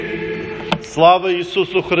Слава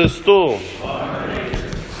Ісусу Христу!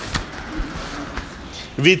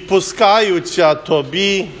 Відпускаються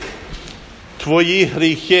тобі твої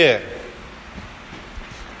гріхи.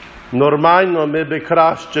 Нормально ми би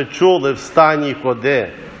краще чули в стані ходи.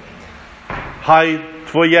 Хай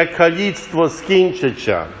твоє каліцтво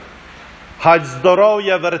скінчиться. Хай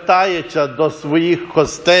здоров'я вертається до своїх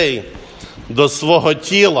костей, до свого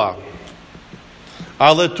тіла.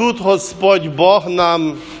 Але тут Господь Бог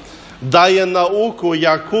нам дає науку,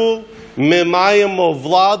 яку ми маємо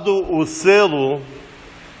владу у силу,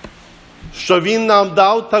 що Він нам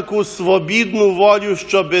дав таку свобідну волю,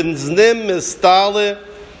 щоб з ним ми стали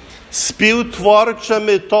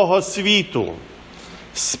співтворцями того світу,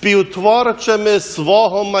 співтворцями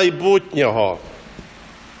свого майбутнього.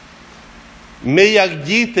 Ми, як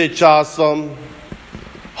діти, часом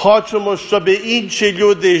хочемо, щоб інші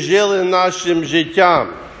люди жили нашим життям,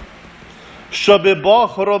 щоб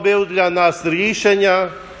Бог робив для нас рішення,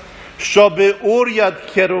 щоб уряд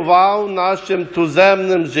керував нашим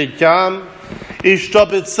туземним життям і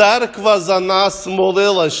щоб церква за нас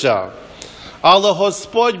молилася. Але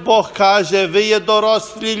Господь Бог каже, ви є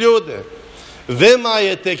дорослі люди, ви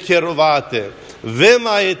маєте керувати, ви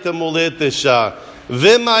маєте молитися,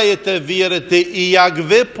 ви маєте вірити, і як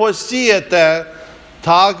ви посієте,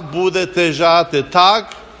 так будете жати, так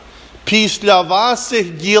після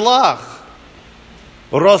ваших ділах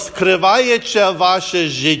розкривається ваше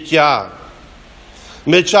життя.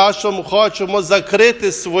 Ми часом хочемо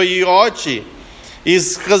закрити свої очі і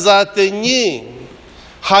сказати ні,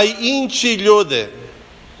 хай інші люди,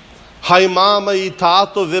 хай мама і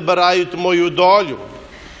тато вибирають мою долю,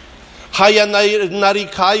 хай я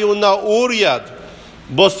нарікаю на уряд,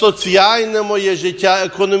 бо соціальне моє життя,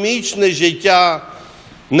 економічне життя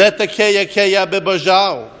не таке, яке я би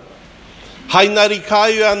бажав. Хай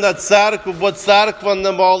нарікаю я на церкву, бо церква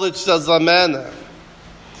не молиться за мене.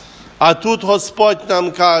 А тут Господь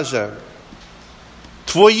нам каже,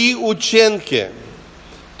 твої учинки,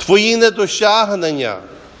 твої недосягнення,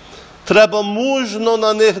 треба мужно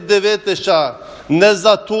на них дивитися, не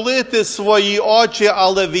затулити свої очі,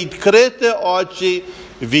 але відкрити очі,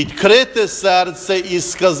 відкрити серце і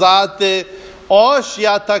сказати, ось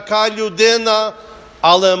я така людина,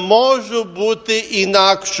 але можу бути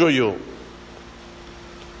інакшою.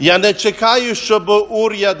 Я не чекаю, щоб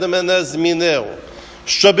уряд мене змінив,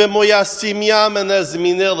 щоб моя сім'я мене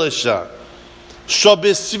змінилася,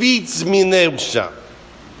 щоб світ змінився.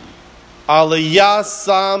 Але я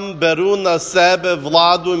сам беру на себе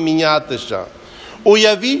владу мінятися.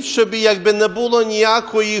 Уявіть собі, якби не було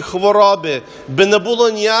ніякої хвороби, би не було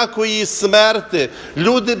ніякої смерти,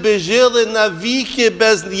 люди би жили навіки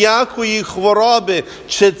без ніякої хвороби.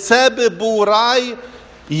 Чи це би був рай,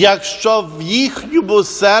 якщо в їхньому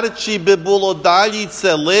серці би було далі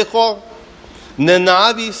це лихо,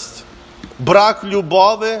 ненависть, брак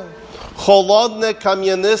любові, холодне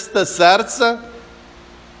кам'янисте серце?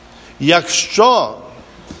 Якщо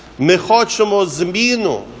ми хочемо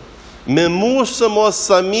зміну, ми мусимо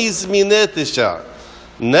самі змінитися.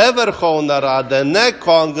 Не Верховна Рада, не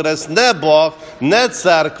Конгрес, не Бог, не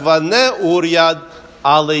церква, не уряд,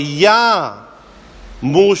 але я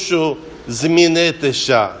мушу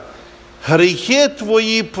змінитися. Гріхи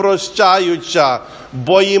твої прощаються,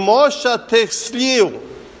 боїмося тих слів,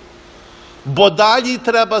 бо далі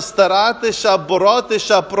треба старатися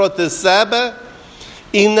боротися проти себе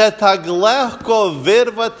і не так легко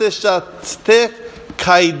вирватися з тих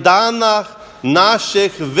кайданах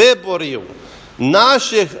наших виборів,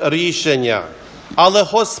 наших рішень. Але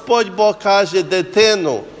Господь Бог каже,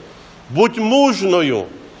 дитину, будь мужною,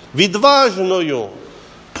 відважною,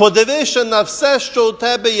 подивися на все, що у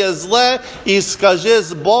тебе є зле, і скажи,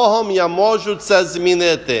 з Богом я можу це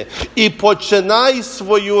змінити. І починай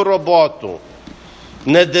свою роботу.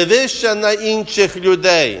 Не дивися на інших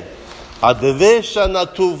людей, а дивися на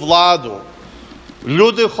ту владу.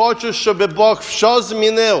 Люди хочуть, щоб Бог все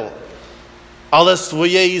змінив, але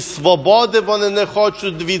своєї свободи вони не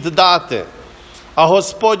хочуть віддати. А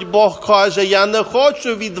Господь Бог каже, я не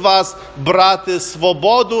хочу від вас брати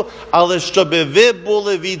свободу, але щоб ви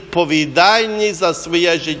були відповідальні за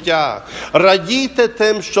своє життя. Радійте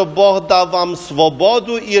тим, що Бог дав вам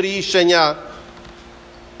свободу і рішення,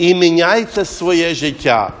 і міняйте своє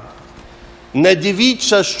життя. Не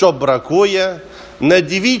дивіться, що бракує, не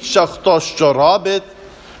дивіться, хто що робить,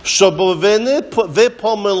 щоб ви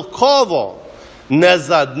помилково не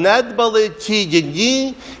занедбали ті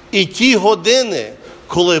дні і ті години,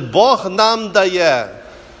 коли Бог нам дає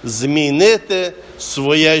змінити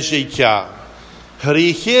своє життя.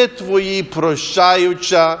 Гріхи твої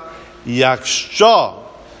прощаються, якщо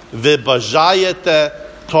ви бажаєте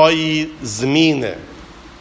тої зміни.